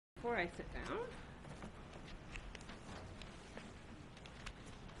before I sit down,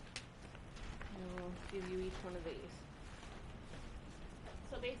 I'll give you each one of these.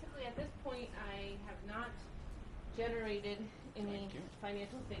 So basically at this point I have not generated any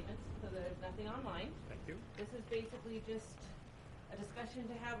financial statements, so there's nothing online. Thank you. This is basically just a discussion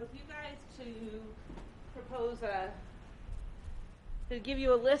to have with you guys to propose to give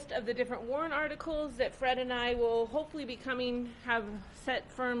you a list of the different warrant articles that Fred and I will hopefully be have set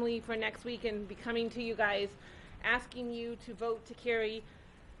firmly for next week and be coming to you guys, asking you to vote to carry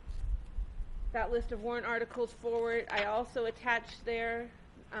that list of warrant articles forward. I also attached there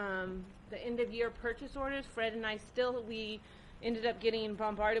the end of year purchase orders. Fred and I we ended up getting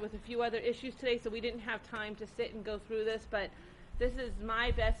bombarded with a few other issues today, so we didn't have time to sit and go through this, but this is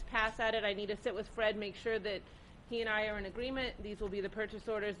my best pass at it. I need to sit with Fred, make sure that he and I are in agreement. These will be the purchase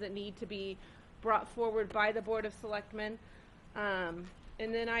orders that need to be brought forward by the Board of Selectmen. And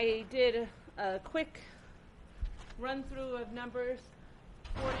then I did a quick run through of numbers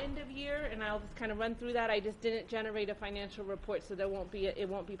for end of year, and I'll just kind of run through that. I just didn't generate a financial report, so it won't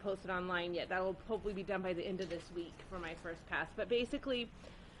be posted online yet. That will hopefully be done by the end of this week for my first pass. But basically,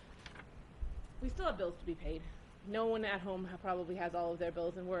 we still have bills to be paid. No one at home probably has all of their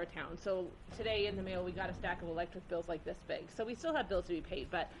bills, and we're a town. So today in the mail, we got a stack of electric bills like this big. So we still have bills to be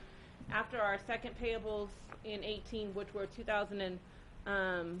paid. But after our second payables in 18, which were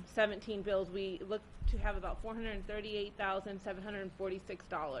 2017 bills, we look to have about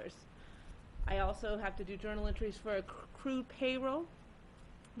 $438,746. I also have to do journal entries for accrued payroll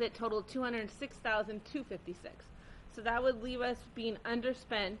that totaled $206,256. So that would leave us being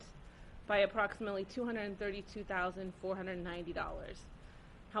underspent by approximately $232,490.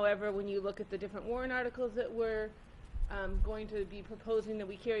 However, when you look at the different warrant articles that we're going to be proposing that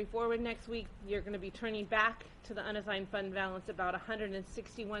we carry forward next week, you're going to be turning back to the unassigned fund balance about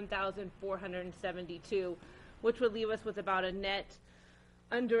 $161,472, which would leave us with about a net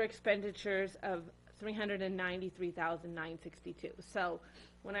under expenditures of $393,962. So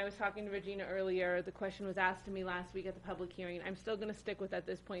when I was talking to Regina earlier, the question was asked to me last week at the public hearing. I'm still going to stick with at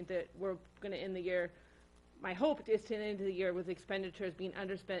this point that we're going to end the year. My hope is to end the year with expenditures being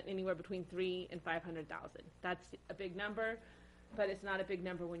underspent anywhere between $300,000 and $500,000. That's a big number, but it's not a big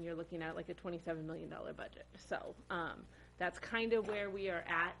number when you're looking at like a $27 million budget. So that's kind of where we are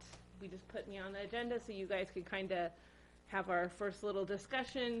at. We just put me on the agenda so you guys could kind of have our first little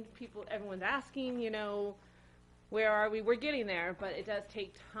discussion. Everyone's asking, where are we? We're getting there, but it does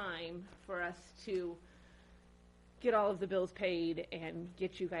take time for us to get all of the bills paid and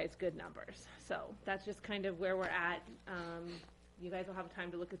get you guys good numbers. So that's just kind of where we're at. You guys will have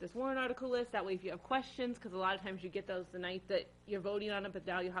time to look at this warrant article list. That way if you have questions, because a lot of times you get those the night that you're voting on it, but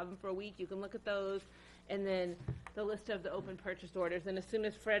now you have them for a week, you can look at those. And then the list of the open purchase orders. And as soon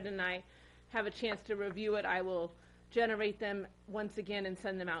as Fred and I have a chance to review it, I will generate them once again and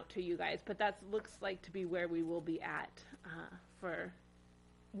send them out to you guys. But that looks like to be where we will be at for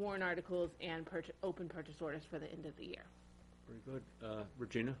warrant articles and open purchase orders for the end of the year. Very good.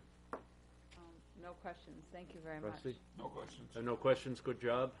 Regina? No questions. Thank you very Rusty? much. No questions. No questions. Good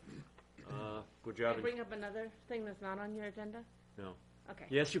job. Good job. Can I bring up another thing that's not on your agenda? No. Okay.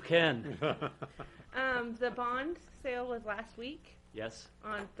 Yes, you can. The bond sale was last week. Yes.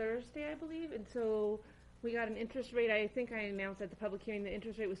 On Thursday, I believe, and so we got an interest rate. I think I announced at the public hearing the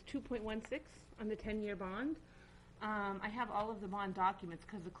interest rate was 2.16 on the 10-year bond. I have all of the bond documents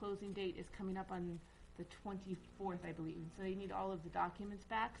because the closing date is coming up on the 24th, I believe. So you need all of the documents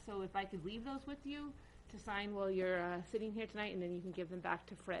back. So if I could leave those with you to sign while you're sitting here tonight, and then you can give them back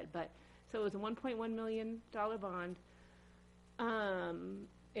to Fred. But so it was a $1.1 million bond, and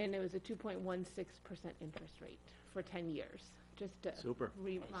it was a 2.16% interest rate for 10 years. Just to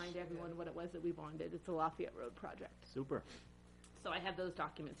remind everyone what it was that we bonded. It's a Lafayette Road project. Super. So I have those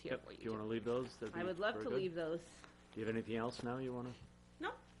documents here for you. Do you want to leave those? I would love to leave those. Do you have anything else now you want to?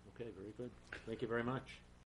 No. Okay, very good. Thank you very much.